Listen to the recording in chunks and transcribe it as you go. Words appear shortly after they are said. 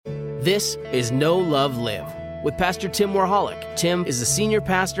This is Know, Love, Live with Pastor Tim Warholic. Tim is the senior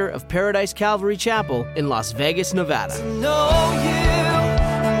pastor of Paradise Calvary Chapel in Las Vegas, Nevada. To know you,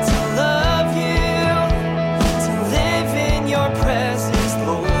 to love you, to live in your presence,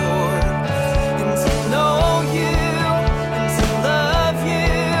 Lord. And to know you, and to love you,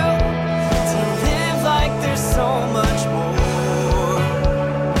 to live like there's so much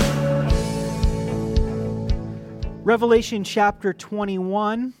more. Revelation chapter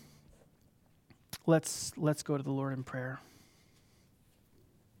 21. Let's go to the Lord in prayer.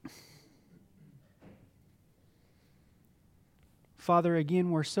 Father,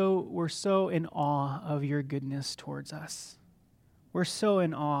 again, we're so in awe of your goodness towards us. We're so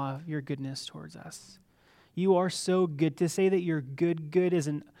in awe of your goodness towards us. You are so good. To say that you're good is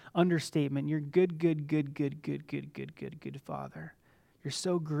an understatement. You're good, Father. You're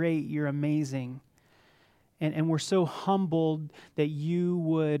so great. You're amazing. And we're so humbled that you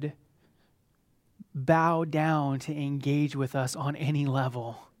would bow down to engage with us on any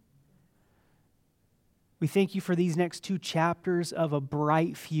level. We thank you for these next 2 chapters of a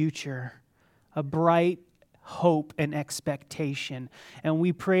bright future, a bright hope and expectation. And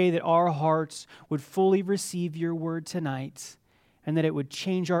we pray that our hearts would fully receive your word tonight and that it would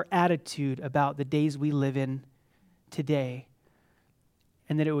change our attitude about the days we live in today.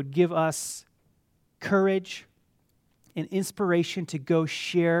 And that it would give us courage and inspiration to go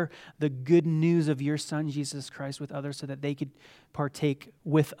share the good news of your Son, Jesus Christ, with others so that they could partake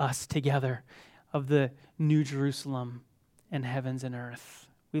with us together of the New Jerusalem and heavens and earth.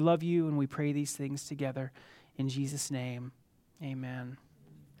 We love you and we pray these things together in Jesus' name. Amen.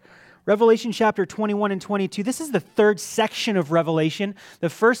 Revelation chapter 21 and 22. This is the 3rd section of Revelation.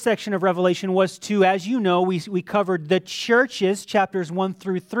 The first section of Revelation was to, as you know, we covered the churches, chapters 1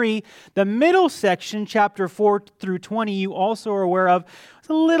 through 3. The middle section, chapter 4 through 20, you also are aware of. It's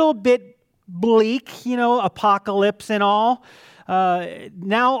a little bit bleak, apocalypse and all.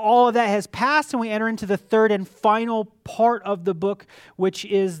 Now all of that has passed and we enter into the 3rd and final part of the book, which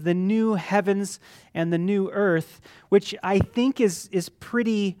is the new heavens and the new earth, which I think is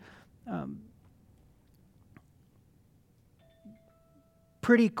pretty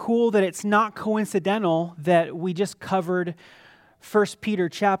cool that it's not coincidental that we just covered 1 Peter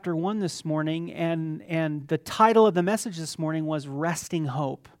chapter 1 this morning, and the title of the message this morning was Resting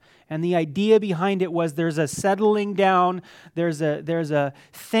Hope. And the idea behind it was there's a settling down, there's a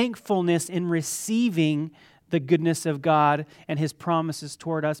thankfulness in receiving the goodness of God and His promises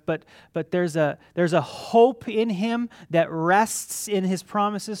toward us, but there's a hope in Him that rests in His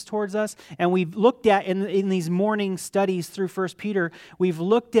promises towards us. And we've looked at in these morning studies through 1 Peter, we've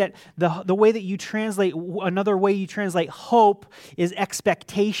looked at the way that you translate. Another way you translate hope is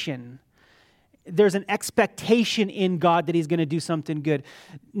expectation. There's an expectation in God that He's going to do something good.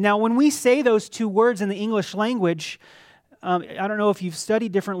 Now, when we say those 2 words in the English language, I don't know if you've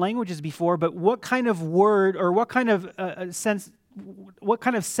studied different languages before, but what kind of word or what kind of sense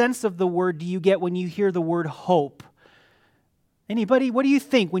of the word do you get when you hear the word hope? Anybody? What do you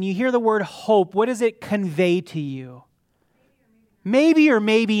think when you hear the word hope? What does it convey to you? Maybe or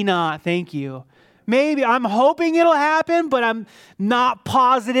maybe not. Thank you. Maybe I'm hoping it'll happen, but I'm not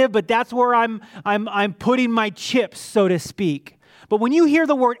positive. But that's where I'm putting my chips, so to speak. But when you hear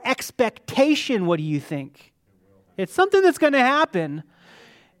the word expectation, what do you think? It's something that's going to happen.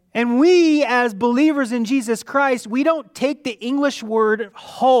 And we, as believers in Jesus Christ, we don't take the English word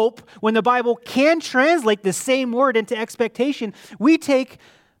hope when the Bible can translate the same word into expectation. We take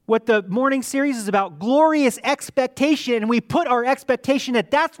what the morning series is about, glorious expectation, and we put our expectation that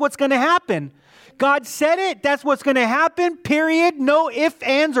that's what's going to happen. God said it, that's what's going to happen, period. No ifs,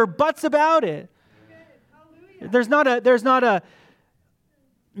 ands, or buts about it. There's not a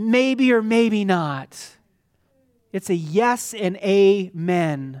maybe or maybe not. It's a yes and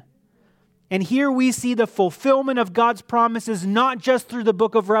amen. And here we see the fulfillment of God's promises, not just through the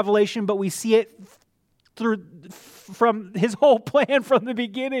book of Revelation, but we see it from His whole plan from the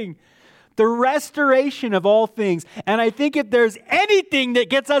beginning. The restoration of all things. And I think if there's anything that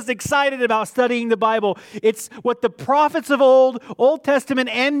gets us excited about studying the Bible, it's what the prophets of Old Testament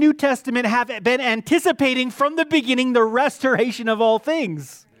and New Testament have been anticipating from the beginning, the restoration of all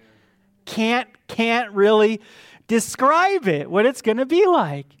things. Can't really describe it, what it's going to be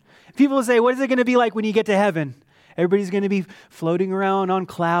like. People say, what is it going to be like when you get to heaven? Everybody's going to be floating around on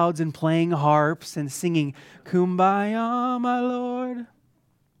clouds and playing harps and singing, Kumbaya, my Lord.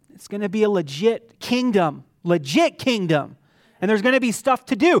 It's going to be a legit kingdom. And there's going to be stuff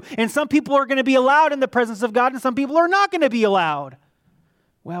to do. And some people are going to be allowed in the presence of God and some people are not going to be allowed.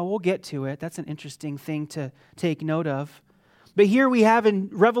 Well, we'll get to it. That's an interesting thing to take note of. But here we have in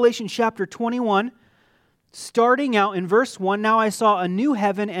Revelation chapter 21, starting out in verse 1, now I saw a new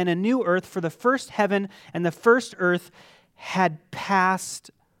heaven and a new earth, for the first heaven and the first earth had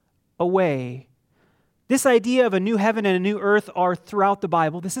passed away. This idea of a new heaven and a new earth are throughout the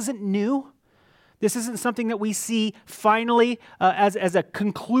Bible. This isn't new. This isn't something that we see finally as a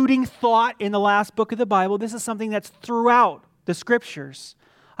concluding thought in the last book of the Bible. This is something that's throughout the Scriptures.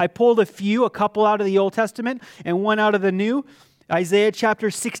 I pulled a couple out of the Old Testament and one out of the New. Isaiah chapter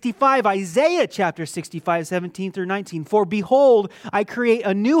 65, 17 through 19. For behold, I create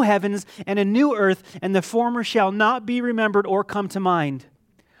a new heavens and a new earth, and the former shall not be remembered or come to mind.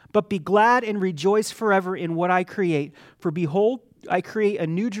 But be glad and rejoice forever in what I create. For behold, I create a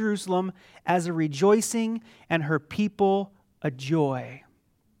new Jerusalem as a rejoicing, and her people a joy.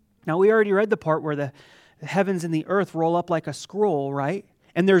 Now, we already read the part where the heavens and the earth roll up like a scroll, right?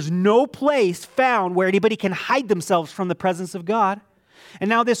 And there's no place found where anybody can hide themselves from the presence of God. And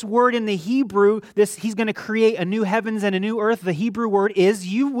now this word in the Hebrew, he's going to create a new heavens and a new earth. The Hebrew word is,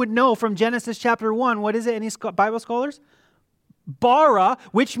 you would know from Genesis chapter 1, what is it, any Bible scholars? Bara,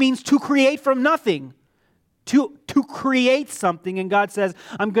 which means to create from nothing. To create something. And God says,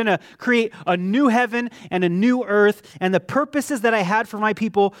 I'm going to create a new heaven and a new earth, and the purposes that I had for my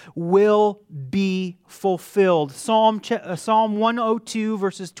people will be fulfilled. Psalm 102,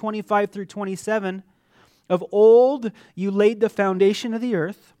 verses 25 through 27. Of old you laid the foundation of the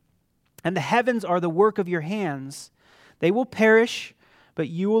earth, and the heavens are the work of your hands. They will perish, but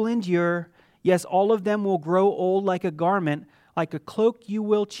you will endure. Yes, all of them will grow old like a garment. Like a cloak you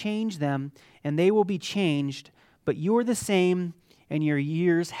will change them, and they will be changed, but you are the same, and your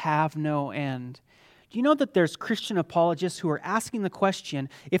years have no end. Do you know that there's Christian apologists who are asking the question,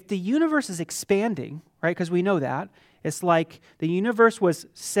 if the universe is expanding, right, because we know that, it's like the universe was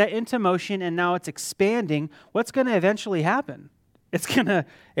set into motion and now it's expanding, what's going to eventually happen? It's going to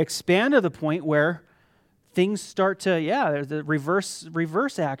expand to the point where things start to, the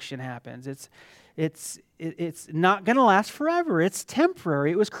reverse action happens. It's not going to last forever. It's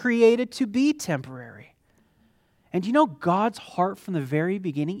temporary. It was created to be temporary. And you know God's heart from the very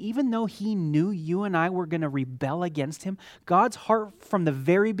beginning, even though He knew you and I were going to rebel against Him, God's heart from the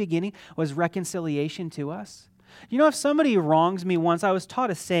very beginning was reconciliation to us. You know, if somebody wrongs me once, I was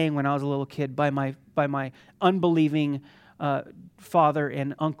taught a saying when I was a little kid by my unbelieving father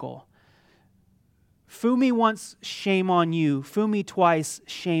and uncle. Foo me once, shame on you. Foo me twice,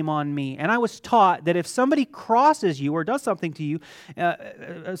 shame on me. And I was taught that if somebody crosses you or does something to you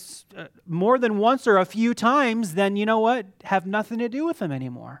more than once or a few times, then you know what? Have nothing to do with them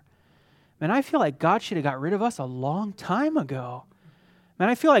anymore. Man, I feel like God should have got rid of us a long time ago. Man,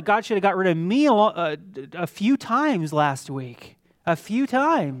 I feel like God should have got rid of me a few times last week. A few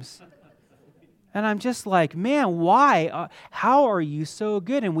times. And I'm just like, man, why? How are you so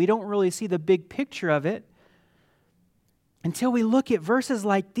good? And we don't really see the big picture of it until we look at verses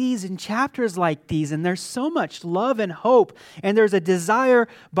like these and chapters like these. And there's so much love and hope. And there's a desire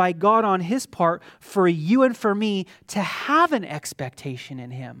by God on His part for you and for me to have an expectation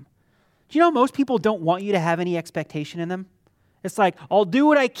in Him. Do you know most people don't want you to have any expectation in them? It's like, I'll do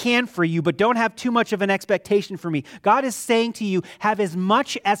what I can for you, but don't have too much of an expectation for me. God is saying to you, have as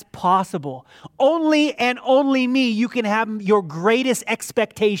much as possible. Only and only me you can have your greatest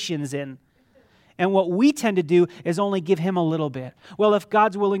expectations in. And what we tend to do is only give Him a little bit. Well, if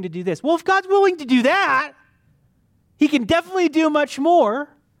God's willing to do this. Well, if God's willing to do that, He can definitely do much more.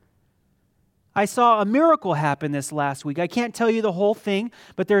 I saw a miracle happen this last week. I can't tell you the whole thing,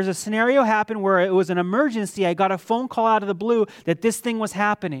 but there's a scenario happen where it was an emergency. I got a phone call out of the blue that this thing was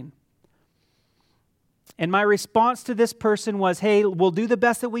happening. And my response to this person was, hey, we'll do the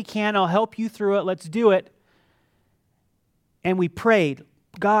best that we can. I'll help you through it. Let's do it. And we prayed,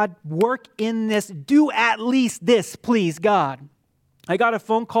 God, work in this. Do at least this, please, God. I got a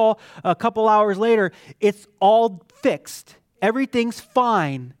phone call a couple hours later. It's all fixed. Everything's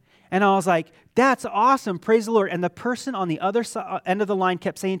fine. And I was like, that's awesome. Praise the Lord. And the person on the other end of the line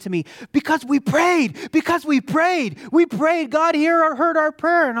kept saying to me, because we prayed. We prayed. God heard our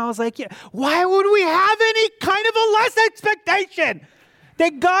prayer. And I was like, yeah, why would we have any kind of a less expectation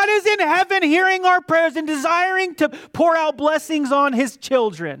that God is in heaven hearing our prayers and desiring to pour out blessings on His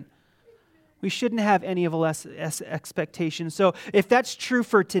children? We shouldn't have any of a less expectation. So if that's true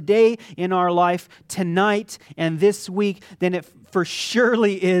for today in our life, tonight and this week, then it for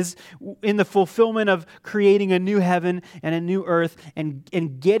surely is in the fulfillment of creating a new heaven and a new earth and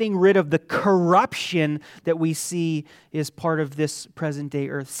getting rid of the corruption that we see is part of this present day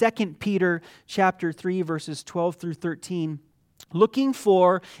earth. 2 Peter chapter 3, verses 12 through 13. looking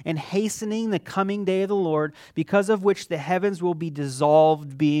for and hastening the coming day of the Lord, because of which the heavens will be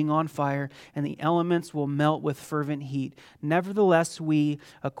dissolved, being on fire, and the elements will melt with fervent heat. Nevertheless, we,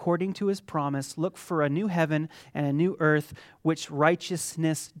 according to his promise, look for a new heaven and a new earth, which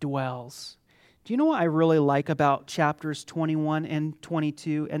righteousness dwells. Do you know what I really like about chapters 21 and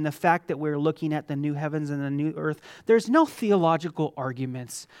 22 and the fact that we're looking at the new heavens and the new earth? There's no theological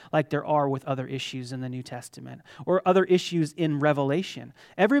arguments like there are with other issues in the New Testament or other issues in Revelation.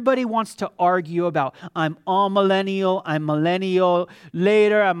 Everybody wants to argue about, I'm amillennial, I'm millennial,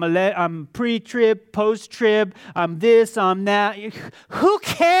 later, I'm pre-trib, post-trib, I'm this, I'm that. Who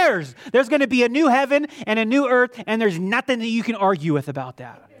cares? There's going to be a new heaven and a new earth, and there's nothing that you can argue with about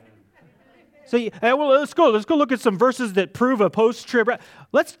that. So, let's go look at some verses that prove a post-trib.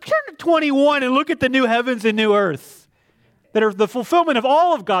 Let's turn to 21 and look at the new heavens and new earth that are the fulfillment of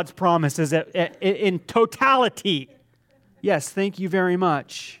all of God's promises in totality. Yes, thank you very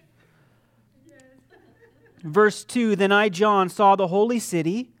much. Verse 2, then I, John, saw the holy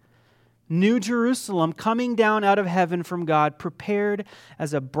city, New Jerusalem, coming down out of heaven from God, prepared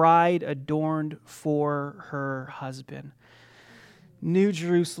as a bride adorned for her husband. New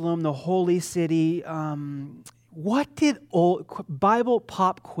Jerusalem, the holy city. What did Bible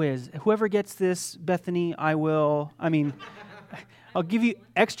pop quiz? Whoever gets this, Bethany, I'll give you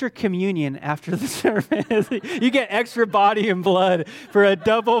extra communion after the service. You get extra body and blood for a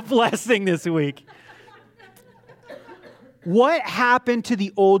double blessing this week. What happened to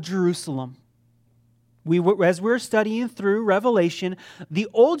the old Jerusalem? As we're studying through Revelation, the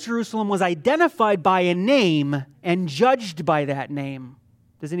old Jerusalem was identified by a name and judged by that name.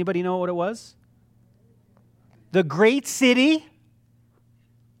 Does anybody know what it was? The great city,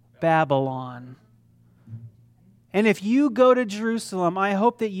 Babylon. And if you go to Jerusalem, I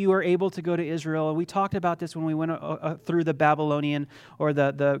hope that you are able to go to Israel. We talked about this when we went through the Babylonian or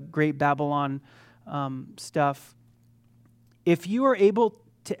the Great Babylon stuff. If you are able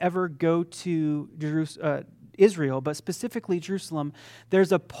to ever go to Israel, but specifically Jerusalem,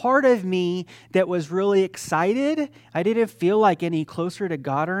 there's a part of me that was really excited. I didn't feel like any closer to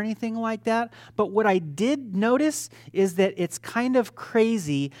God or anything like that. But what I did notice is that it's kind of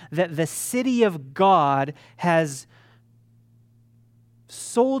crazy that the city of God has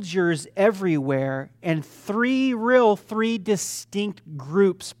soldiers everywhere and three distinct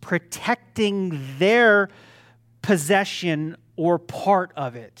groups protecting their possession or part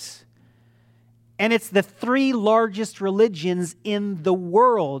of it. And it's the three largest religions in the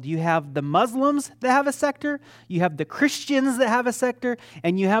world. You have the Muslims that have a sector, you have the Christians that have a sector,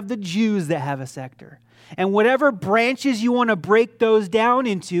 and you have the Jews that have a sector. And whatever branches you want to break those down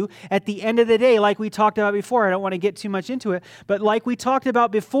into, at the end of the day, like we talked about before, I don't want to get too much into it, but like we talked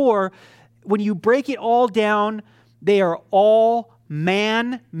about before, when you break it all down, they are all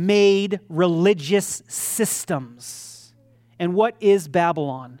man-made religious systems. And what is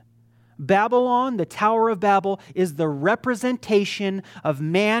Babylon? Babylon, the Tower of Babel, is the representation of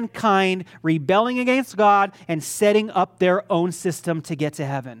mankind rebelling against God and setting up their own system to get to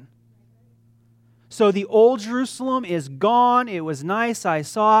heaven. So the old Jerusalem is gone. It was nice, I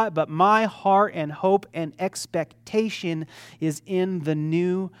saw it, but my heart and hope and expectation is in the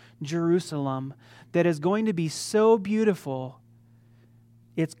new Jerusalem that is going to be so beautiful.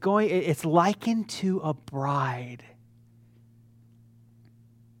 It's likened to a bride.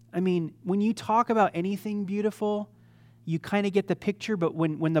 I mean, when you talk about anything beautiful, you kind of get the picture, but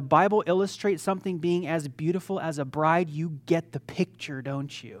when the Bible illustrates something being as beautiful as a bride, you get the picture,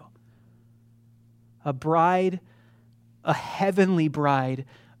 don't you? A bride, a heavenly bride,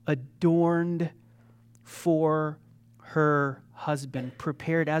 adorned for her husband,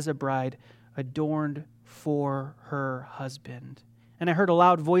 prepared as a bride, adorned for her husband. And I heard a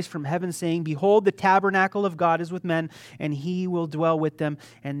loud voice from heaven saying, behold, the tabernacle of God is with men, and he will dwell with them,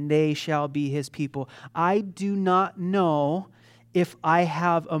 and they shall be his people. I do not know if I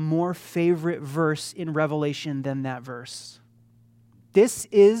have a more favorite verse in Revelation than that verse. This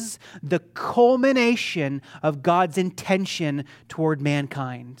is the culmination of God's intention toward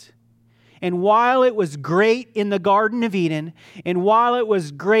mankind. And while it was great in the Garden of Eden, and while it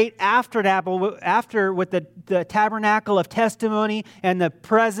was great after with the tabernacle of testimony and the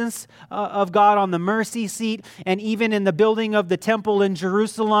presence of God on the mercy seat, and even in the building of the temple in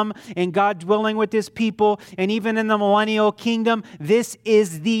Jerusalem, and God dwelling with his people, and even in the millennial kingdom, this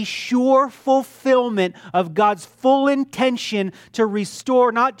is the sure fulfillment of God's full intention to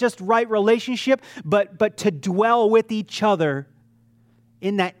restore not just right relationship, but to dwell with each other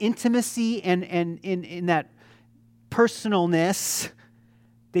in that intimacy and in that personalness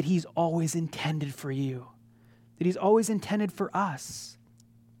that he's always intended for you. that he's always intended for us.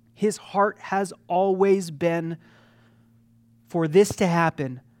 His heart has always been for this to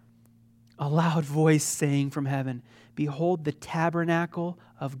happen. A loud voice saying from heaven, behold, the tabernacle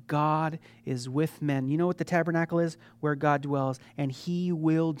of God is with men. You know what the tabernacle is? Where God dwells. And he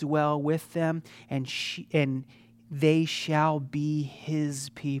will dwell with them, and they shall be his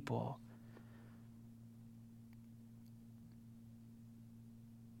people.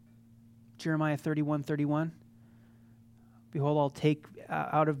 Jeremiah 31:31. Behold, I'll take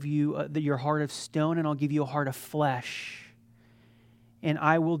out of you your heart of stone, and I'll give you a heart of flesh. And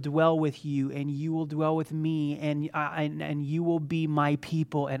I will dwell with you, and you will dwell with me, and you will be my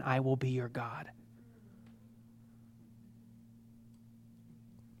people, and I will be your God.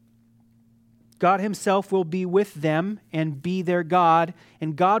 God himself will be with them and be their God,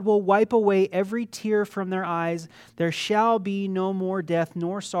 and God will wipe away every tear from their eyes. There shall be no more death,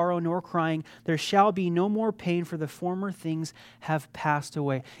 nor sorrow, nor crying. There shall be no more pain, for the former things have passed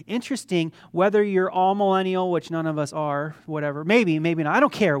away. Interesting, whether you're all millennial, which none of us are, whatever, maybe not, I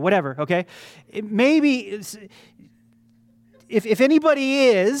don't care, whatever, okay? Maybe, if anybody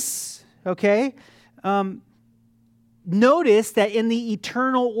is, okay, notice that in the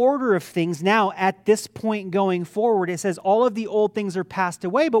eternal order of things now, at this point going forward, it says all of the old things are passed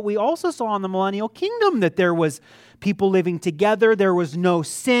away, but we also saw in the millennial kingdom that there was people living together, there was no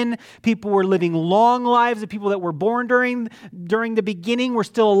sin, people were living long lives, the people that were born during the beginning were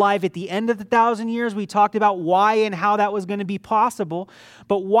still alive at the end of the 1,000 years. We talked about why and how that was going to be possible,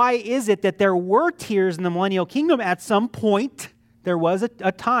 but why is it that there were tears in the millennial kingdom at some point? There was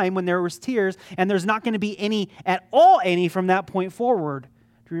a time when there was tears, and there's not going to be any from that point forward.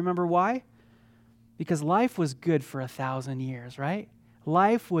 Do you remember why? Because life was good for 1,000 years, right?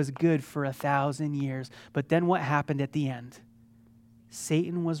 Life was good for 1,000 years. But then what happened at the end?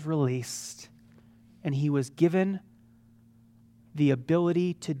 Satan was released, and he was given the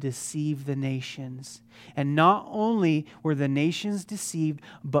ability to deceive the nations. And not only were the nations deceived,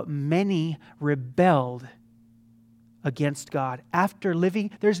 but many rebelled against God. After living,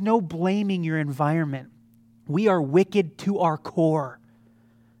 there's no blaming your environment. We are wicked to our core.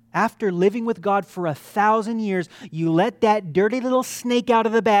 After living with God for 1,000 years, you let that dirty little snake out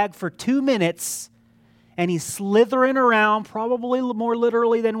of the bag for 2 minutes, and he's slithering around, probably more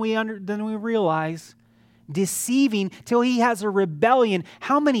literally than we realize, deceiving till he has a rebellion.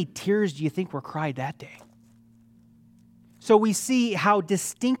 How many tears do you think were cried that day? So we see how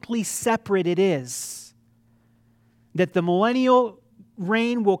distinctly separate it is. That the millennial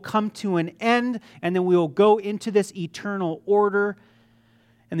reign will come to an end, and then we will go into this eternal order.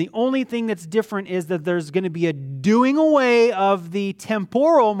 And the only thing that's different is that there's going to be a doing away of the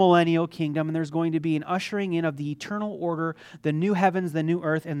temporal millennial kingdom, and there's going to be an ushering in of the eternal order, the new heavens, the new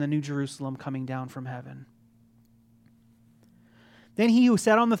earth, and the new Jerusalem coming down from heaven. Then he who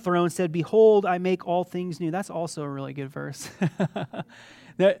sat on the throne said, behold, I make all things new. That's also a really good verse.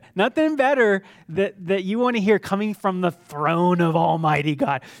 Nothing better that you want to hear coming from the throne of Almighty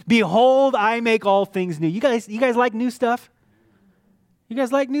God. Behold, I make all things new. You guys like new stuff? You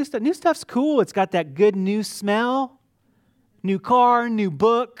guys like new stuff? New stuff's cool. It's got that good new smell. New car, new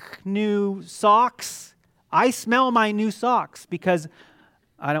book, new socks. I smell my new socks because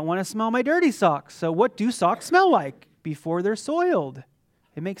I don't want to smell my dirty socks. So what do socks smell like before they're soiled?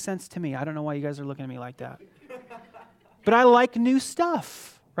 It makes sense to me. I don't know why you guys are looking at me like that. But I like new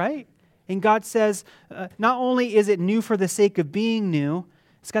stuff, right? And God says, not only is it new for the sake of being new,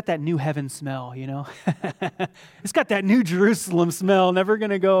 it's got that new heaven smell, you know? It's got that new Jerusalem smell, never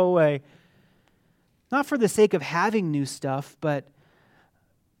going to go away. Not for the sake of having new stuff, but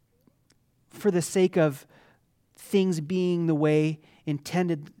for the sake of things being the way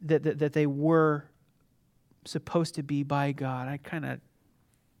intended that they were supposed to be by God. I kind of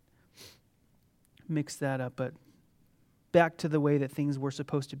mixed that up, but back to the way that things were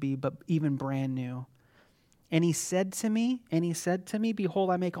supposed to be, but even brand new. And he said to me, behold,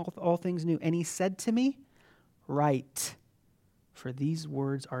 I make all things new. And he said to me, write, for these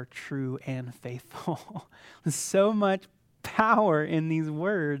words are true and faithful. There's so much power in these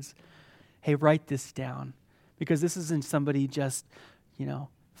words. Hey, write this down, because this isn't somebody just,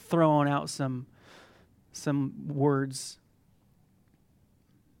 throwing out some words.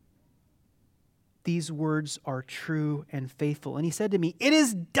 These words are true and faithful. And he said to me, it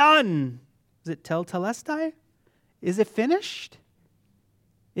is done. Is it tetelestai? Is it finished?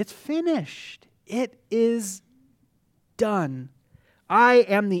 It's finished. It is done. I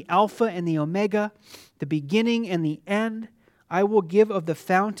am the Alpha and the Omega, the beginning and the end. I will give of the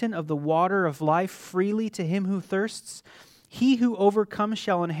fountain of the water of life freely to him who thirsts. He who overcomes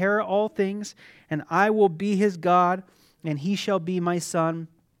shall inherit all things, and I will be his God, and he shall be my son.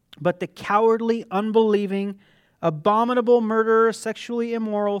 But the cowardly, unbelieving, abominable, murderers, sexually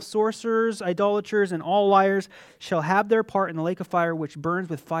immoral, sorcerers, idolaters, and all liars shall have their part in the lake of fire, which burns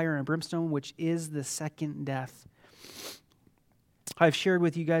with fire and brimstone, which is the second death. I've shared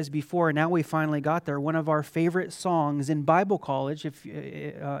with you guys before, and now we finally got there. One of our favorite songs in Bible college, if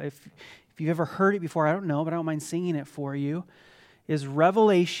you've ever heard it before, I don't know, but I don't mind singing it for you, is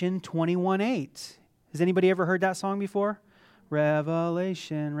Revelation 21:8. Has anybody ever heard that song before?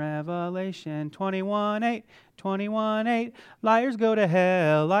 Revelation, Revelation 21:8, 21:8. Liars go to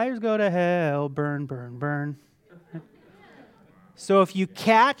hell, burn, burn, burn. So if you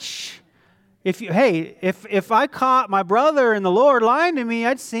catch... If I caught my brother in the Lord lying to me,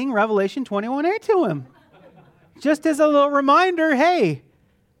 I'd sing Revelation 21:8 to him. Just as a little reminder, hey.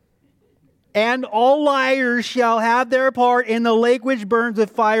 And all liars shall have their part in the lake which burns with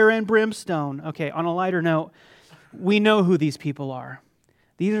fire and brimstone. Okay, on a lighter note, we know who these people are.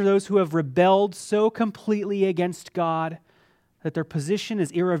 These are those who have rebelled so completely against God that their position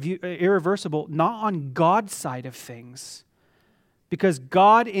is irreversible, not on God's side of things. Because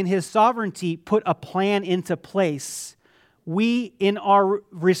God, in His sovereignty, put a plan into place. We, in our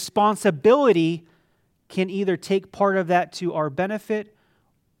responsibility, can either take part of that to our benefit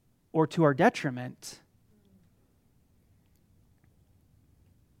or to our detriment.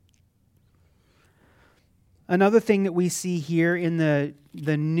 Another thing that we see here in the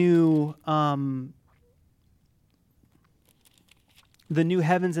new heavens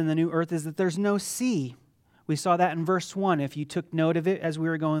and the new earth is that there's no sea. We saw that in verse 1. If you took note of it as we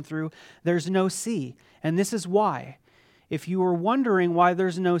were going through, there's no sea. And this is why. If you were wondering why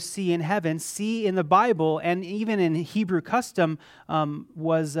there's no sea in heaven, sea in the Bible and even in Hebrew custom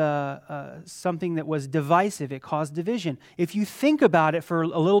was something that was divisive. It caused division. If you think about it for a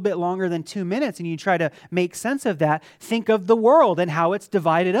little bit longer than 2 minutes and you try to make sense of that, think of the world and how it's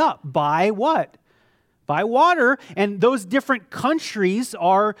divided up. By what? By water, and those different countries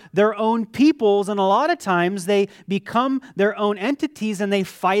are their own peoples, and a lot of times they become their own entities and they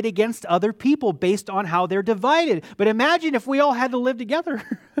fight against other people based on how they're divided. But imagine if we all had to live together.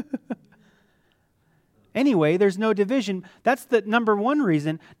 Anyway, there's no division. That's the number one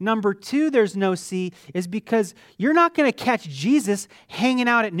reason. Number two, there's no sea, is because you're not going to catch Jesus hanging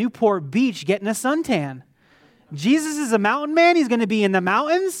out at Newport Beach getting a suntan. Jesus is a mountain man. He's going to be in the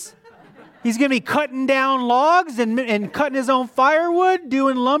mountains. He's going to be cutting down logs and cutting his own firewood,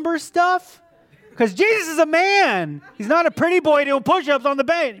 doing lumber stuff. Because Jesus is a man. He's not a pretty boy doing push-ups on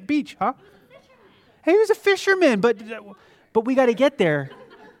the beach, huh? Hey, he was a fisherman, but we got to get there.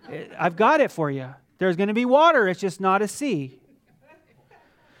 I've got it for you. There's going to be water. It's just not a sea.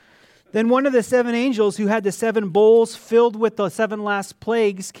 Then one of the 7 angels who had the 7 bowls filled with the 7 last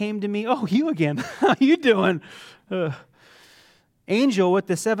plagues came to me. Oh, you again. How you doing? Angel with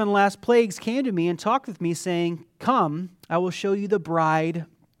the 7 last plagues came to me and talked with me, saying, "Come, I will show you the bride,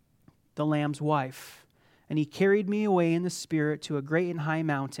 the Lamb's wife." And he carried me away in the Spirit to a great and high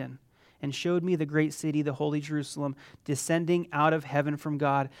mountain, and showed me the great city, the holy Jerusalem, descending out of heaven from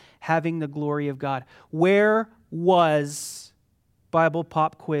God, having the glory of God. Where was, Bible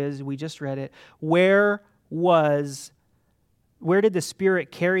pop quiz, we just read it, where did the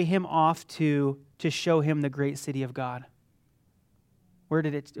Spirit carry him off to show him the great city of God? Where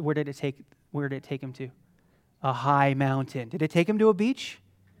did it take him to? A high mountain. Did it take him to a beach?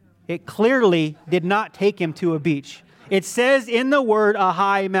 It clearly did not take him to a beach. It says in the word a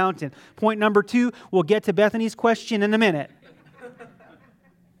high mountain. Point number 2, we'll get to Bethany's question in a minute.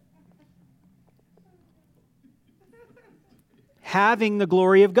 Having the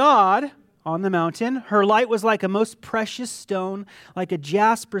glory of God on the mountain, her light was like a most precious stone, like a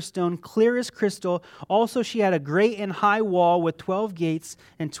jasper stone, clear as crystal. Also she had a great and high wall with 12 gates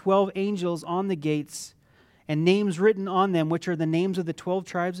and 12 angels on the gates, and names written on them, which are the names of the 12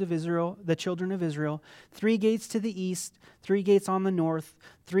 tribes of Israel, the children of Israel. 3 gates to the east, 3 gates on the north,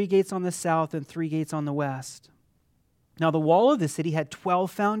 3 gates on the south, and 3 gates on the west. Now the wall of the city had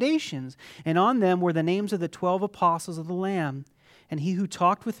 12 foundations, and on them were the names of the 12 apostles of the Lamb. And he who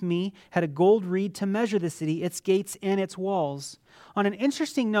talked with me had a gold reed to measure the city, its gates, and its walls. On an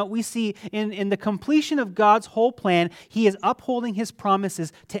interesting note, we see in the completion of God's whole plan, he is upholding his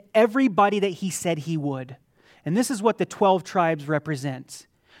promises to everybody that he said he would. And this is what the 12 tribes represent.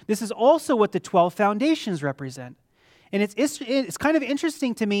 This is also what the 12 foundations represent. And it's kind of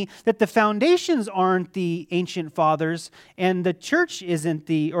interesting to me that the foundations aren't the ancient fathers, and the church isn't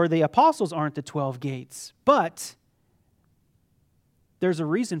the apostles aren't the 12 gates. But there's a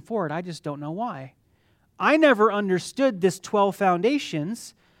reason for it. I just don't know why. I never understood this 12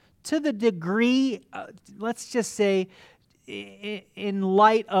 foundations to the degree, let's just say, in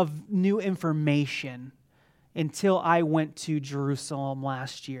light of new information until I went to Jerusalem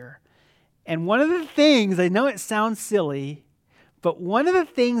last year. And one of the things, I know it sounds silly, but one of the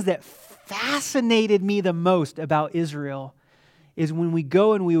things that fascinated me the most about Israel is when we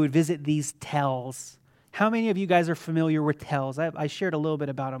go and we would visit these tells. How many of you guys are familiar with tells? I shared a little bit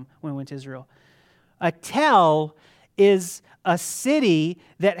about them when we went to Israel. A tell is a city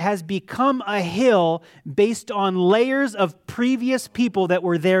that has become a hill based on layers of previous people that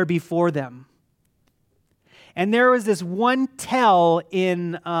were there before them. And there was this one tell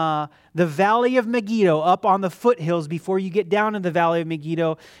in the Valley of Megiddo, up on the foothills before you get down in the Valley of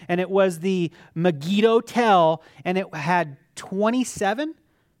Megiddo, and it was the Megiddo tell, and it had 27,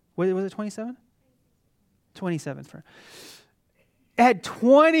 was it 27? 27. It had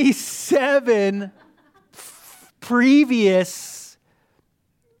 27 previous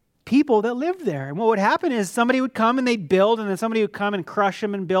people that lived there. And what would happen is somebody would come and they'd build, and then somebody would come and crush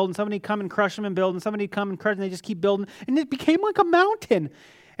them and build, and somebody would come and crush them and build, and somebody would come and crush them, and they just keep building. And it became like a mountain.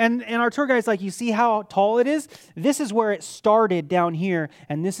 And our tour guide's like, you see how tall it is? This is where it started down here,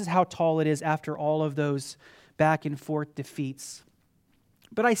 and this is how tall it is after all of those back and forth defeats.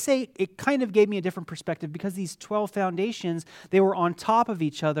 But I say it kind of gave me a different perspective because these 12 foundations, they were on top of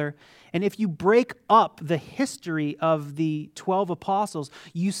each other. And if you break up the history of the 12 apostles,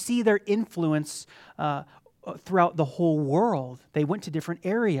 you see their influence throughout the whole world. They went to different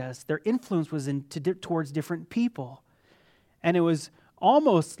areas. Their influence was towards different people. And it was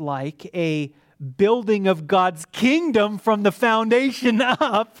almost like a building of God's kingdom from the foundation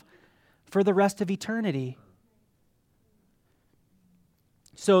up for the rest of eternity.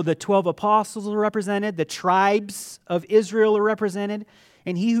 So the 12 apostles are represented, the tribes of Israel are represented,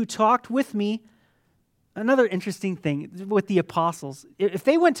 and he who talked with me, another interesting thing with the apostles, if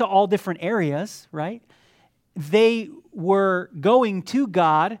they went to all different areas, right, they were going to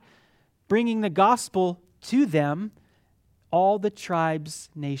God, bringing the gospel to them, all the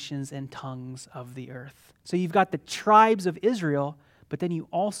tribes, nations, and tongues of the earth. So you've got the tribes of Israel, but then you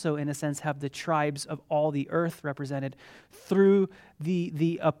also, in a sense, have the tribes of all the earth represented through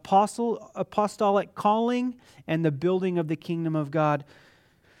the apostolic calling and the building of the kingdom of God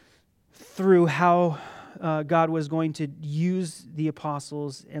through how God was going to use the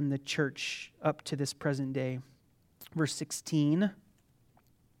apostles and the church up to this present day. Verse 16.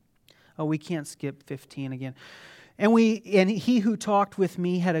 Oh, we can't skip 15 again. And he who talked with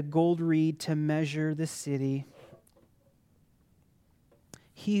me had a gold reed to measure the city.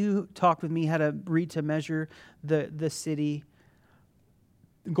 He who talked with me had a reed to measure the city,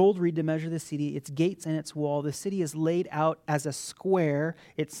 gold reed to measure the city, its gates and its wall. The city is laid out as a square.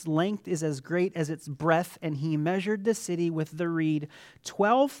 Its length is as great as its breadth, and he measured the city with the reed.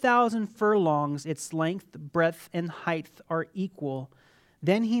 12,000 furlongs, its length, breadth, and height are equal.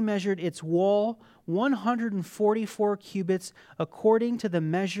 Then he measured its wall, 144 cubits, according to the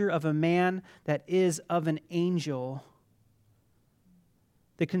measure of a man, that is of an angel.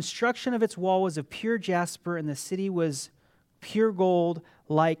 The construction of its wall was of pure jasper, and the city was pure gold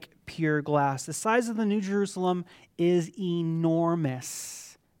like pure glass. The size of the New Jerusalem is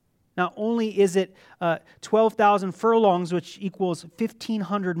enormous. Not only is it 12,000 furlongs, which equals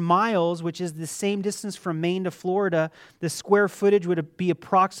 1,500 miles, which is the same distance from Maine to Florida, the square footage would be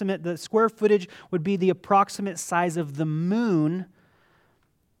the approximate size of the moon.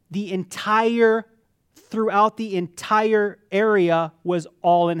 Throughout the entire area was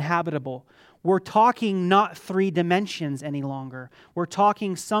all inhabitable. We're talking not 3 dimensions any longer. We're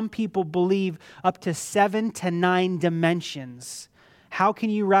talking, some people believe, up to 7 to 9 dimensions. How can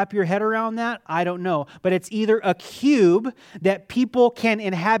you wrap your head around that? I don't know. But it's either a cube that people can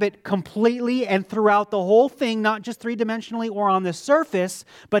inhabit completely and throughout the whole thing, not just 3-dimensionally or on the surface,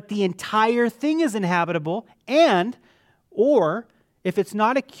 but the entire thing is inhabitable, or if it's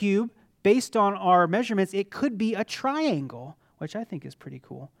not a cube, based on our measurements, it could be a triangle, which I think is pretty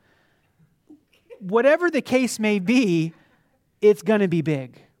cool. Whatever the case may be, it's going to be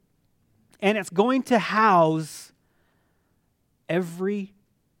big. And it's going to house every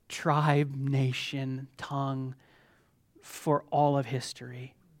tribe, nation, tongue for all of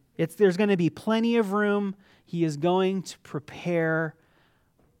history. There's going to be plenty of room. He is going to prepare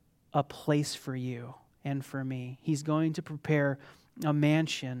a place for you and for me. He's going to prepare a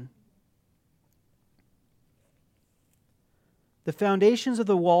mansion. The foundations of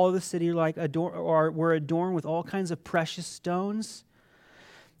the wall of the city were adorned with all kinds of precious stones.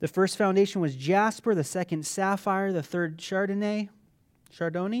 The first foundation was jasper, the second sapphire, the third chardonnay.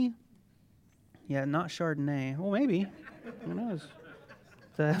 Yeah, not Chardonnay. Well, maybe. Who knows?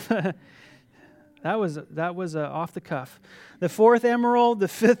 That was off the cuff. The fourth emerald, the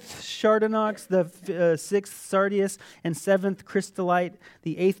fifth sardonyx, the sixth sardius, and seventh crystallite,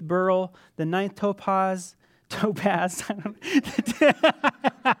 the eighth beryl, the ninth topaz. The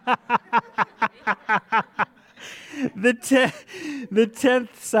 10th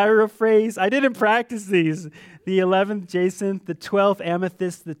syrophrase. I didn't practice these. The 11th jacinth, the 12th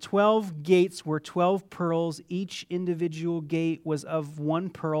amethyst. The 12 gates were 12 pearls. Each individual gate was of one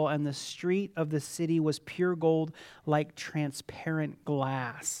pearl, and the street of the city was pure gold like transparent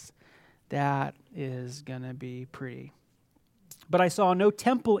glass. That is going to be pretty. But I saw no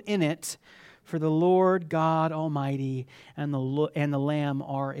temple in it, for the Lord God Almighty and the Lamb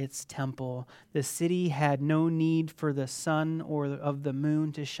are its temple. The city had no need for the sun or of the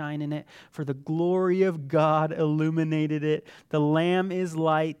moon to shine in it, for the glory of God illuminated it. The Lamb is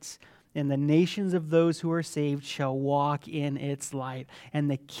light, and the nations of those who are saved shall walk in its light. And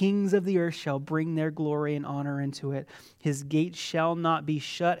the kings of the earth shall bring their glory and honor into it. His gates shall not be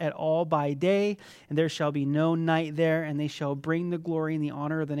shut at all by day, and there shall be no night there, and they shall bring the glory and the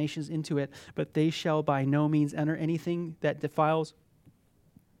honor of the nations into it. But they shall by no means enter anything that defiles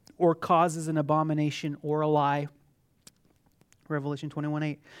or causes an abomination or a lie. Revelation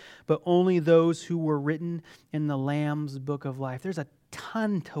 21:8. But only those who were written in the Lamb's book of life. There's a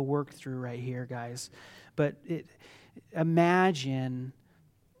ton to work through right here, guys. But imagine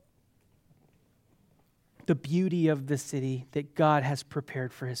the beauty of the city that God has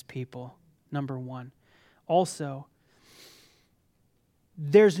prepared for his people, number one. Also,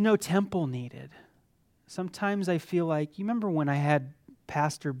 there's no temple needed. Sometimes I feel like, you remember when I had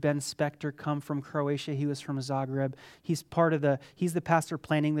Pastor Ben Spector come from Croatia. He was from Zagreb. He's the pastor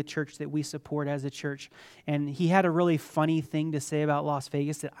planning the church that we support as a church. And he had a really funny thing to say about Las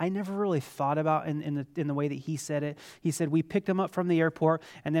Vegas that I never really thought about in the way that he said it. He said, we picked him up from the airport,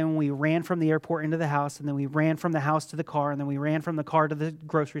 and then we ran from the airport into the house, and then we ran from the house to the car, and then we ran from the car to the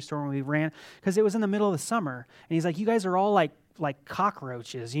grocery store, and we ran, because it was in the middle of the summer. And he's like, you guys are all like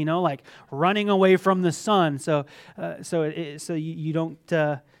cockroaches, like running away from the sun, so you don't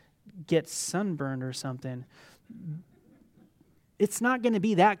get sunburned or something. It's not going to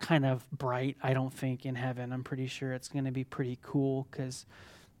be that kind of bright, I don't think, in heaven. I'm pretty sure it's going to be pretty cool because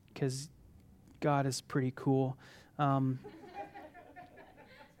God is pretty cool. But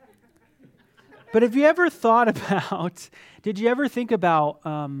have you ever thought about? Did you ever think about?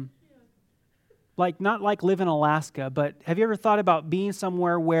 Not like live in Alaska, but have you ever thought about being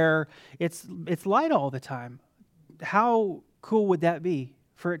somewhere where it's light all the time? How cool would that be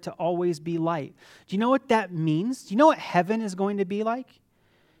for it to always be light? Do you know what that means? Do you know what heaven is going to be like?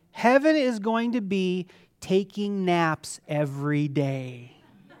 Heaven is going to be taking naps every day.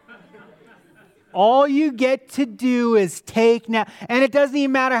 All you get to do is take naps. And it doesn't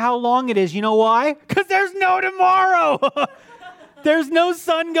even matter how long it is. You know why? Because there's no tomorrow. There's no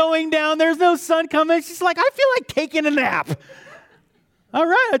sun going down. There's no sun coming. It's just like, I feel like taking a nap. All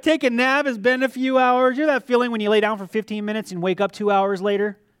right, I take a nap. It's been a few hours. You know that feeling when you lay down for 15 minutes and wake up 2 hours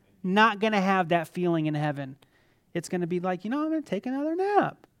later? Not going to have that feeling in heaven. It's going to be like, I'm going to take another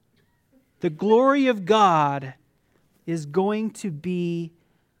nap. The glory of God is going to be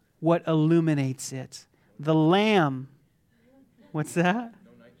what illuminates it. The Lamb. What's that?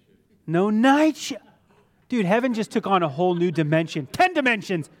 No night shift. Dude, heaven just took on a whole new dimension. 10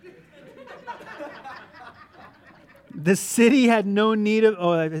 dimensions. The city had no need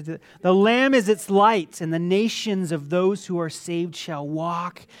of... the Lamb is its light, and the nations of those who are saved shall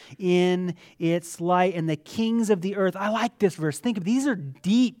walk in its light, and the kings of the earth... I like this verse. These are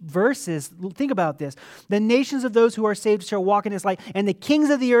deep verses. Think about this. The nations of those who are saved shall walk in its light, and the kings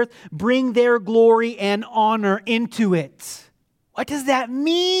of the earth bring their glory and honor into it. What does that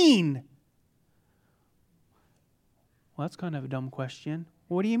mean? Well, that's kind of a dumb question.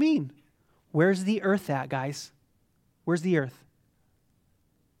 What do you mean? Where's the earth at, guys? Where's the earth?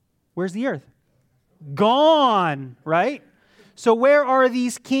 Where's the earth? Gone, right? So where are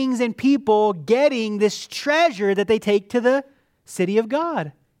these kings and people getting this treasure that they take to the city of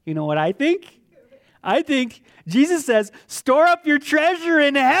God? You know what I think? I think Jesus says, store up your treasure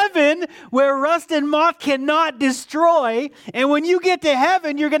in heaven where rust and moth cannot destroy. And when you get to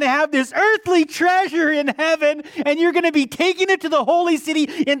heaven, you're going to have this earthly treasure in heaven, and you're going to be taking it to the holy city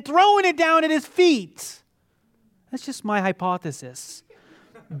and throwing it down at his feet. That's just my hypothesis.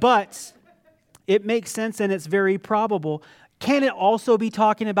 But it makes sense, and it's very probable. Can it also be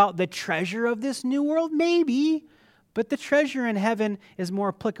talking about the treasure of this new world? Maybe. But the treasure in heaven is more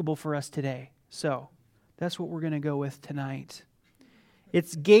applicable for us today. So that's what we're going to go with tonight.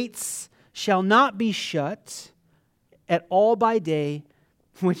 Its gates shall not be shut at all by day,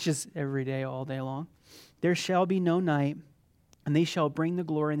 which is every day, all day long. There shall be no night, and they shall bring the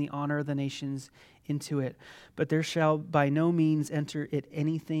glory and the honor of the nations into it. But there shall by no means enter it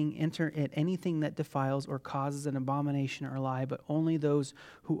anything that defiles or causes an abomination or lie, but only those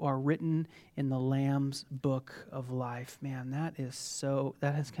who are written in the Lamb's book of life. Man, that is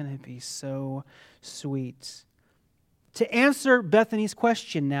going to be so sweet. To answer Bethany's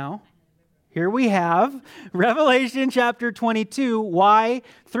question now, here we have Revelation chapter 22. Why?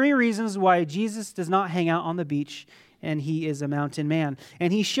 3 reasons why Jesus does not hang out on the beach and he is a mountain man.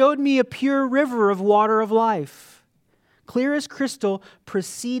 And he showed me a pure river of water of life, clear as crystal,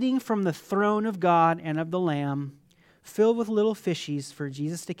 proceeding from the throne of God and of the Lamb, filled with little fishies for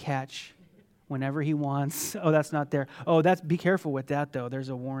Jesus to catch whenever he wants. Oh, that's not there. Oh, be careful with that, though. There's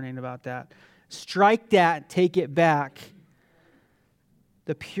a warning about that. Strike that, take it back.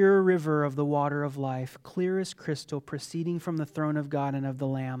 The pure river of the water of life, clear as crystal, proceeding from the throne of God and of the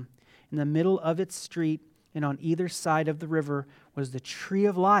Lamb. In the middle of its street and on either side of the river was the tree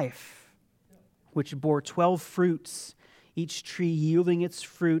of life, which bore 12 fruits, each tree yielding its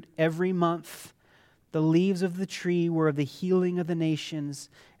fruit every month. The leaves of the tree were of the healing of the nations,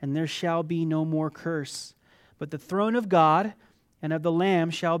 and there shall be no more curse. But the throne of God and of the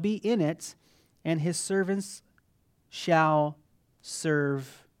Lamb shall be in it, and his servants shall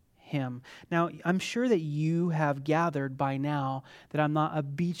serve him. Now, I'm sure that you have gathered by now that I'm not a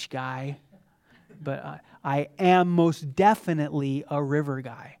beach guy, but I am most definitely a river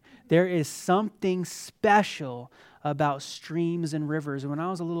guy. There is something special about streams and rivers. When I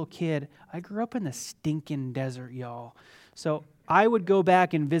was a little kid, I grew up in the stinking desert, y'all. So I would go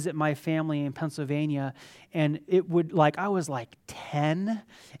back and visit my family in Pennsylvania, and I was 10,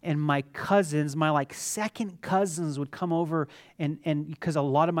 and my cousins, my second cousins would come over, and because a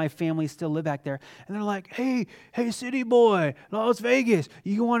lot of my family still live back there, and they're like, hey, city boy, Las Vegas,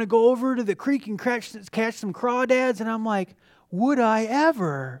 you want to go over to the creek and catch some crawdads? And I'm like, would I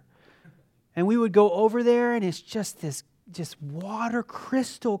ever? And we would go over there, and it's just water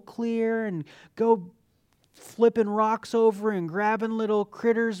crystal clear, and go flipping rocks over and grabbing little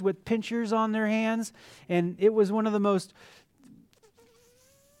critters with pinchers on their hands. And it was one of the most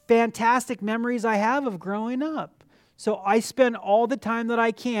fantastic memories I have of growing up. So I spend all the time that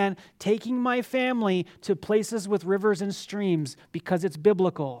I can taking my family to places with rivers and streams because it's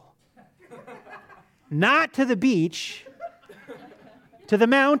biblical. Not to the beach, to the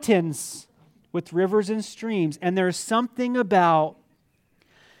mountains with rivers and streams. And there's something about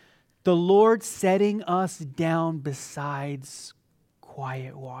the Lord setting us down beside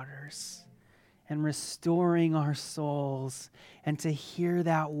quiet waters and restoring our souls, and to hear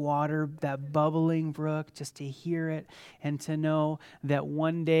that water, that bubbling brook, just to hear it and to know that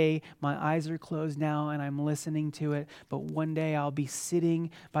one day my eyes are closed now and I'm listening to it, but one day I'll be sitting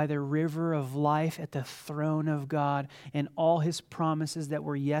by the river of life at the throne of God, and all his promises that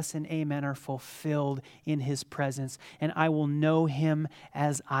were yes and amen are fulfilled in his presence, and I will know him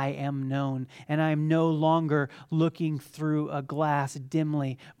as I am known, and I am no longer looking through a glass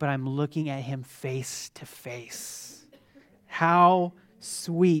dimly, but I'm looking at him face to face. How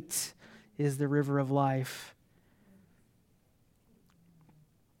sweet is the river of life.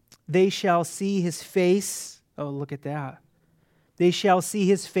 They shall see his face. Oh, look at that. They shall see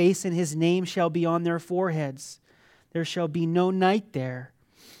his face, and his name shall be on their foreheads. There shall be no night there.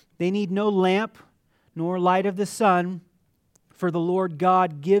 They need no lamp nor light of the sun, for the Lord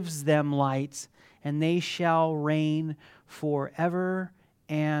God gives them light, and they shall reign forever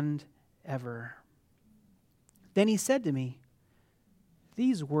and ever. Then he said to me,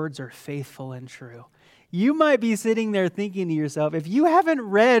 these words are faithful and true. You might be sitting there thinking to yourself, if you haven't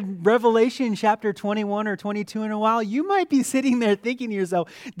read Revelation chapter 21 or 22 in a while, you might be sitting there thinking to yourself,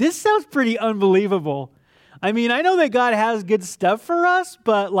 this sounds pretty unbelievable. I mean, I know that God has good stuff for us,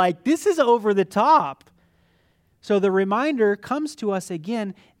 but this is over the top. So the reminder comes to us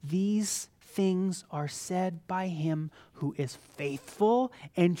again, these things are said by him who is faithful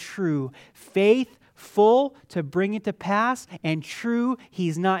and true. Faithful to bring it to pass, and true,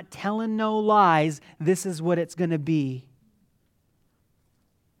 he's not telling no lies. This is what it's going to be.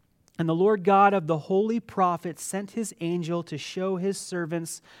 And the Lord God of the holy prophets sent his angel to show his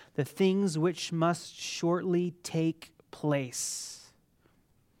servants the things which must shortly take place.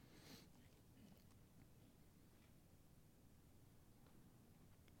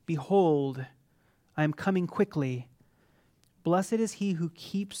 Behold, I am coming quickly. Blessed is he who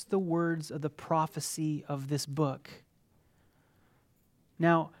keeps the words of the prophecy of this book.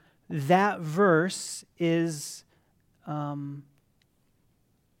 Now, that verse is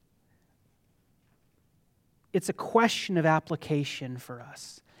it's a question of application for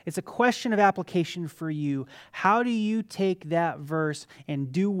us. It's a question of application for you. How do you take that verse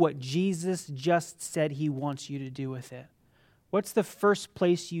and do what Jesus just said he wants you to do with it? What's the first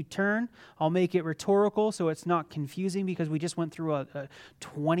place you turn? I'll make it rhetorical so it's not confusing because we just went through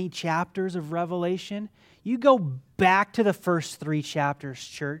 20 chapters of Revelation. You go back to the first 3 chapters,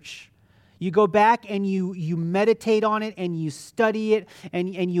 church. You go back and you meditate on it and you study it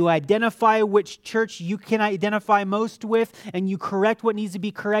and you identify which church you can identify most with and you correct what needs to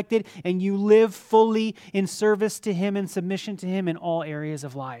be corrected and you live fully in service to Him and submission to Him in all areas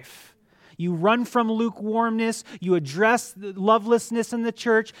of life. You run from lukewarmness, you address the lovelessness in the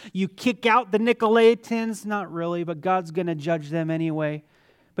church, you kick out the Nicolaitans, not really, but God's going to judge them anyway.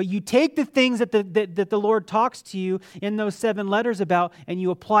 But you take the things that the Lord talks to you in those 7 letters about and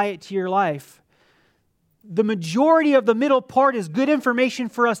you apply it to your life. The majority of the middle part is good information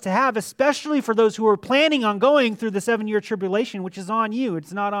for us to have, especially for those who are planning on going through the 7-year tribulation, which is on you.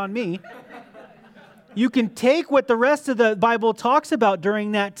 It's not on me. You can take what the rest of the Bible talks about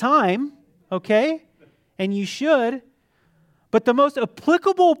during that time, okay? And you should. But the most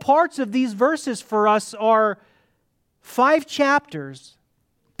applicable parts of these verses for us are 5 chapters.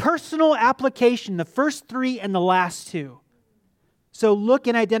 Personal application, the first 3 and the last 2. So look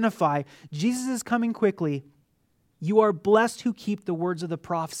and identify. Jesus is coming quickly. You are blessed who keep the words of the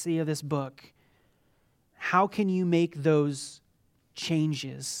prophecy of this book. How can you make those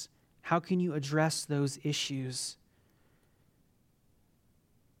changes? How can you address those issues?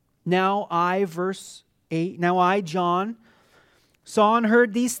 Verse 8, now I, John, saw and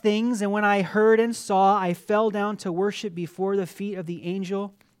heard these things, and when I heard and saw, I fell down to worship before the feet of the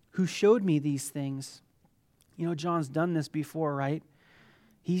angel who showed me these things. You know, John's done this before, right?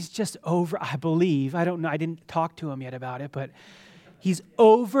 He's just I believe, I don't know, I didn't talk to him yet about it, but he's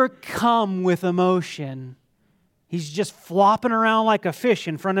overcome with emotion. He's just flopping around like a fish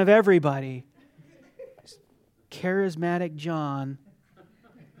in front of everybody. Charismatic John.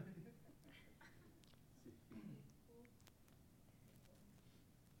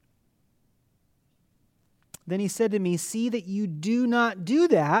 Then he said to me, see that you do not do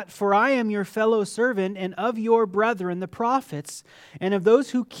that, for I am your fellow servant and of your brethren, the prophets, and of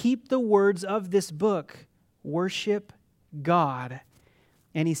those who keep the words of this book. Worship God.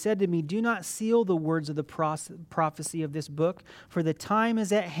 And he said to me, do not seal the words of the prophecy of this book, for the time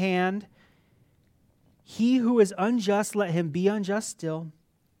is at hand. He who is unjust, let him be unjust still.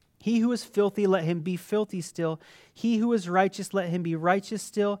 He who is filthy, let him be filthy still. He who is righteous, let him be righteous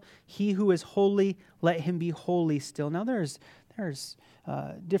still. He who is holy, let him be holy still. Now there's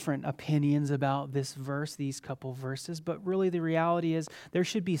different opinions about this verse, these couple verses, but really the reality is there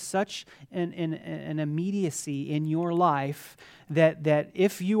should be such an immediacy in your life that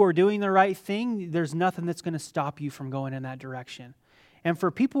if you are doing the right thing, there's nothing that's going to stop you from going in that direction. And for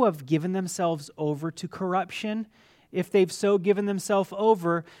people who have given themselves over to corruption, if they've so given themselves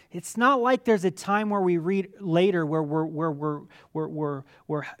over, it's not like there's a time where we read later where we're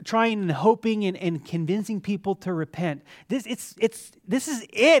trying and hoping and convincing people to repent. This is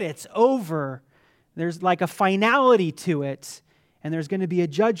it. It's over. There's like a finality to it, and there's going to be a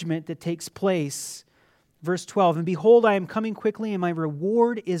judgment that takes place. Verse 12, and behold, I am coming quickly, and my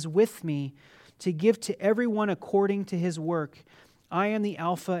reward is with me to give to everyone according to his work. I am the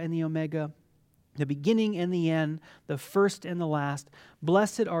Alpha and the Omega, the beginning and the end, the first and the last.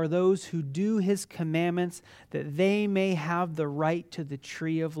 Blessed are those who do his commandments, that they may have the right to the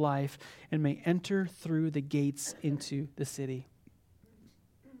tree of life and may enter through the gates into the city.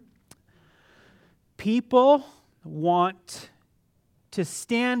 People want to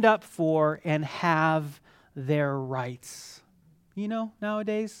stand up for and have their rights. You know,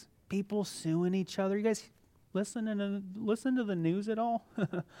 nowadays, people suing each other. You guys listen to the news at all?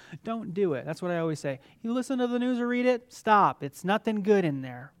 Don't do it. That's what I always say. You listen to the news or read it, stop. It's nothing good in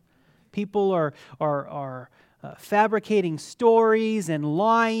there. People are fabricating stories and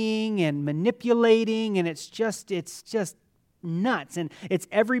lying and manipulating, and it's just nuts. And it's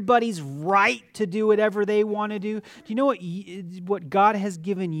everybody's right to do whatever they want to do. Do you know what God has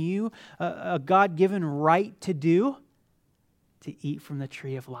given you, a God-given right to do? To eat from the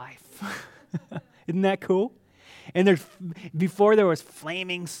tree of life. Isn't that cool? And before there was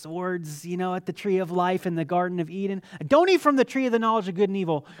flaming swords, at the tree of life in the Garden of Eden. Don't eat from the tree of the knowledge of good and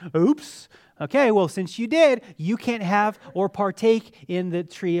evil. Oops. Okay, well, since you did, you can't have or partake in the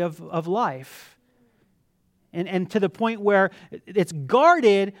tree of life. And to the point where it's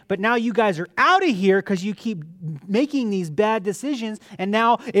guarded, but now you guys are out of here because you keep making these bad decisions, and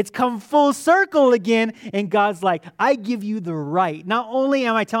now it's come full circle again, and God's like, I give you the right. Not only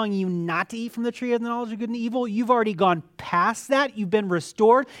am I telling you not to eat from the tree of the knowledge of good and evil, you've already gone past that, you've been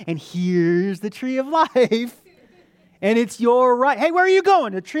restored, and here's the tree of life, and it's your right. Hey, where are you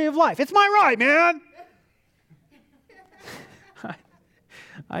going? The tree of life. It's my right, man.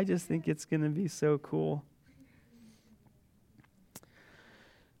 I just think it's going to be so cool.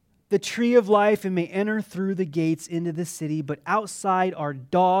 The tree of life, and may enter through the gates into the city, but outside are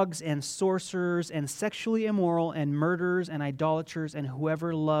dogs and sorcerers and sexually immoral and murderers and idolaters and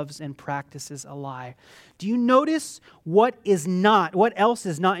whoever loves and practices a lie. Do you notice what else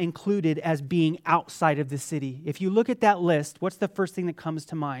is not included as being outside of the city? If you look at that list, what's the first thing that comes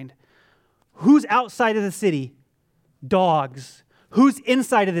to mind? Who's outside of the city? Dogs. Who's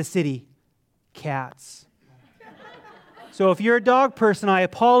inside of the city? Cats. So if you're a dog person, I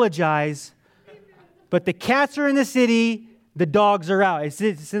apologize. But the cats are in the city, the dogs are out.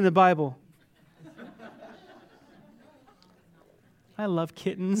 It's in the Bible. I love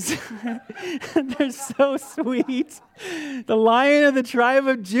kittens. They're so sweet. The Lion of the tribe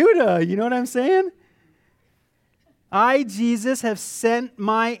of Judah. You know what I'm saying? I, Jesus, have sent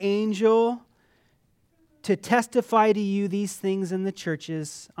my angel to testify to you these things in the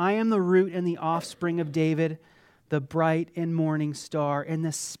churches. I am the root and the offspring of David, the bright and morning star. And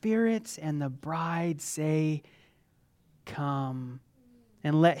the Spirit and the bride say, come.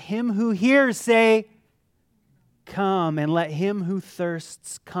 And let him who hears say, come. And let him who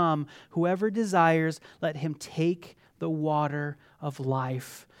thirsts come. Whoever desires, let him take the water of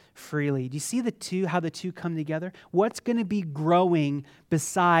life freely. Do you see how the two come together? What's going to be growing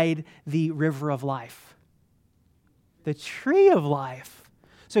beside the river of life? The tree of life.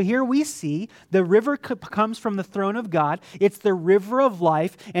 So here we see the river comes from the throne of God. It's the river of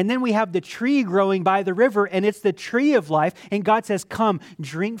life. And then we have the tree growing by the river, and it's the tree of life. And God says, come,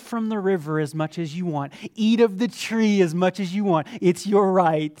 drink from the river as much as you want. Eat of the tree as much as you want. It's your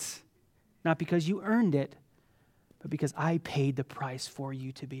right. Not because you earned it, but because I paid the price for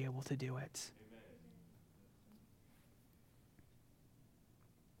you to be able to do it.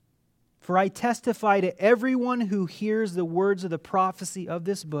 For I testify to everyone who hears the words of the prophecy of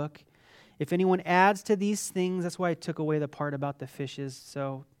this book. If anyone adds to these things, that's why I took away the part about the fishes,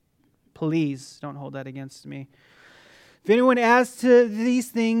 so please don't hold that against me. If anyone adds to these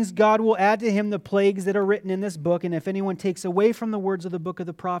things, God will add to him the plagues that are written in this book. And if anyone takes away from the words of the book of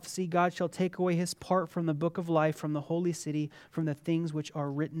the prophecy, God shall take away his part from the book of life, from the holy city, from the things which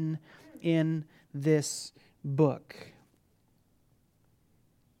are written in this book.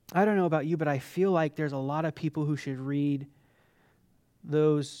 I don't know about you, but I feel like there's a lot of people who should read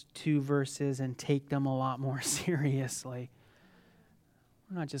those two verses and take them a lot more seriously.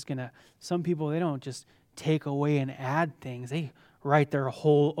 We're not just going to, some people, they don't just take away and add things. They write their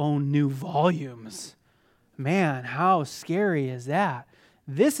whole own new volumes. Man, how scary is that?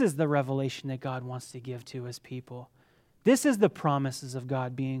 This is the revelation that God wants to give to his people. This is the promises of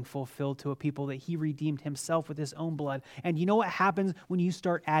God being fulfilled to a people that he redeemed himself with his own blood. And you know what happens when you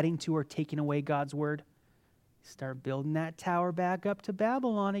start adding to or taking away God's word? You start building that tower back up to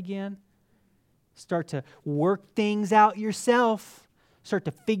Babylon again. Start to work things out yourself. Start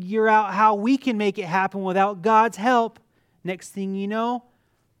to figure out how we can make it happen without God's help. Next thing you know,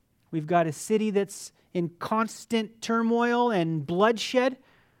 we've got a city that's in constant turmoil and bloodshed,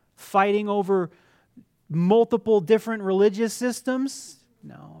 fighting over multiple different religious systems.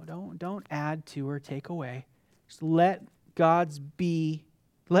 No, don't add to or take away. Just let God's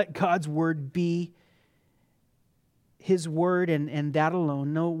word be his word and that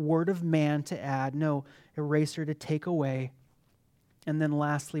alone. No word of man to add, no eraser to take away. And then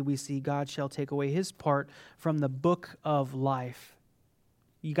lastly, we see God shall take away his part from the book of life.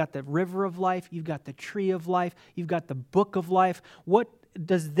 You got the river of life, you've got the tree of life, you've got the book of life. What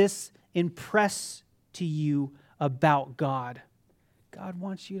does this impress to you about God? God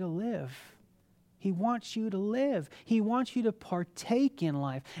wants you to live. He wants you to live. He wants you to partake in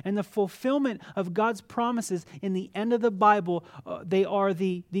life. And the fulfillment of God's promises in the end of the Bible, they are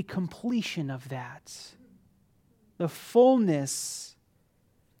the completion of that. The fullness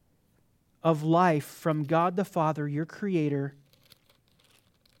of life from God the Father, your Creator,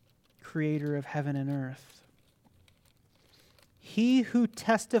 Creator of heaven and earth. He who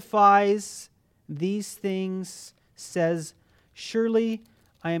testifies these things says, surely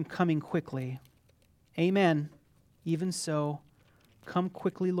I am coming quickly. Amen. Even so, come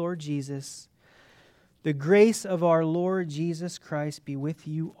quickly, Lord Jesus. The grace of our Lord Jesus Christ be with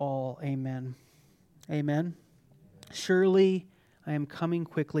you all. Amen. Amen. Surely I am coming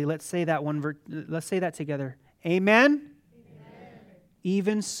quickly. Let's say that let's say that together. Amen.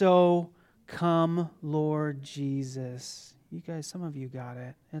 Even so, come, Lord Jesus. You guys, some of you got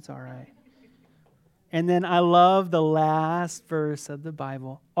it. It's all right. And then I love the last verse of the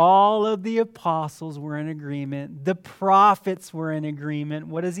Bible. All of the apostles were in agreement. The prophets were in agreement.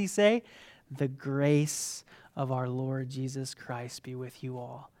 What does he say? The grace of our Lord Jesus Christ be with you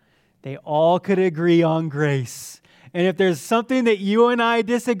all. They all could agree on grace. And if there's something that you and I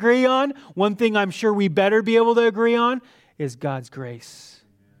disagree on, one thing I'm sure we better be able to agree on is God's grace.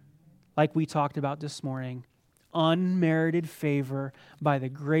 Like we talked about this morning, unmerited favor by the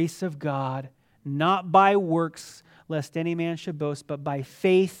grace of God, not by works, lest any man should boast, but by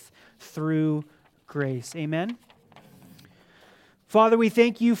faith through grace. Amen? Father, we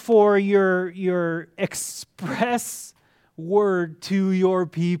thank you for your express word to your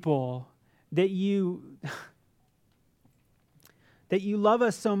people, that you love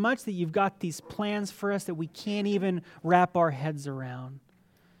us so much that you've got these plans for us that we can't even wrap our heads around.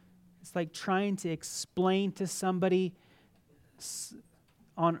 It's like trying to explain to somebody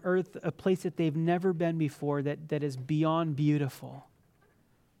on earth a place that they've never been before that is beyond beautiful.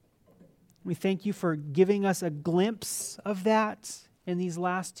 We thank you for giving us a glimpse of that in these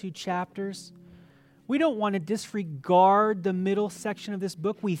last 2 chapters. We don't want to disregard the middle section of this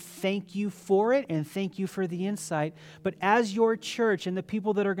book. We thank you for it and thank you for the insight. But as your church and the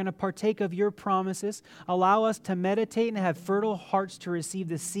people that are going to partake of your promises, allow us to meditate and have fertile hearts to receive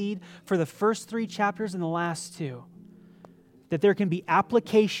the seed for the first 3 chapters and the last 2. That there can be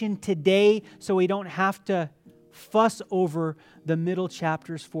application today so we don't have to fuss over the middle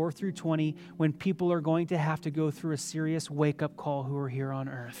chapters 4 through 20 when people are going to have to go through a serious wake-up call who are here on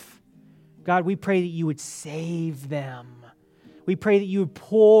earth. God, we pray that you would save them. We pray that you would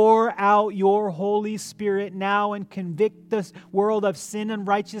pour out your Holy Spirit now and convict this world of sin and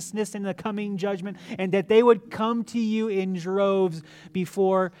righteousness in the coming judgment, and that they would come to you in droves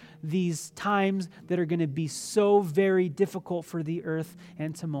before these times that are going to be so very difficult for the earth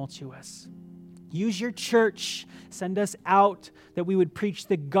and tumultuous. Use your church. Send us out that we would preach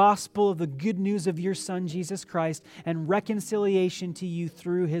the gospel of the good news of your Son, Jesus Christ, and reconciliation to you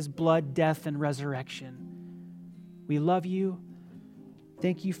through his blood, death, and resurrection. We love you.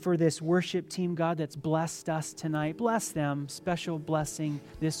 Thank you for this worship team, God, that's blessed us tonight. Bless them. Special blessing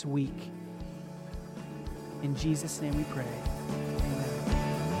this week. In Jesus' name we pray.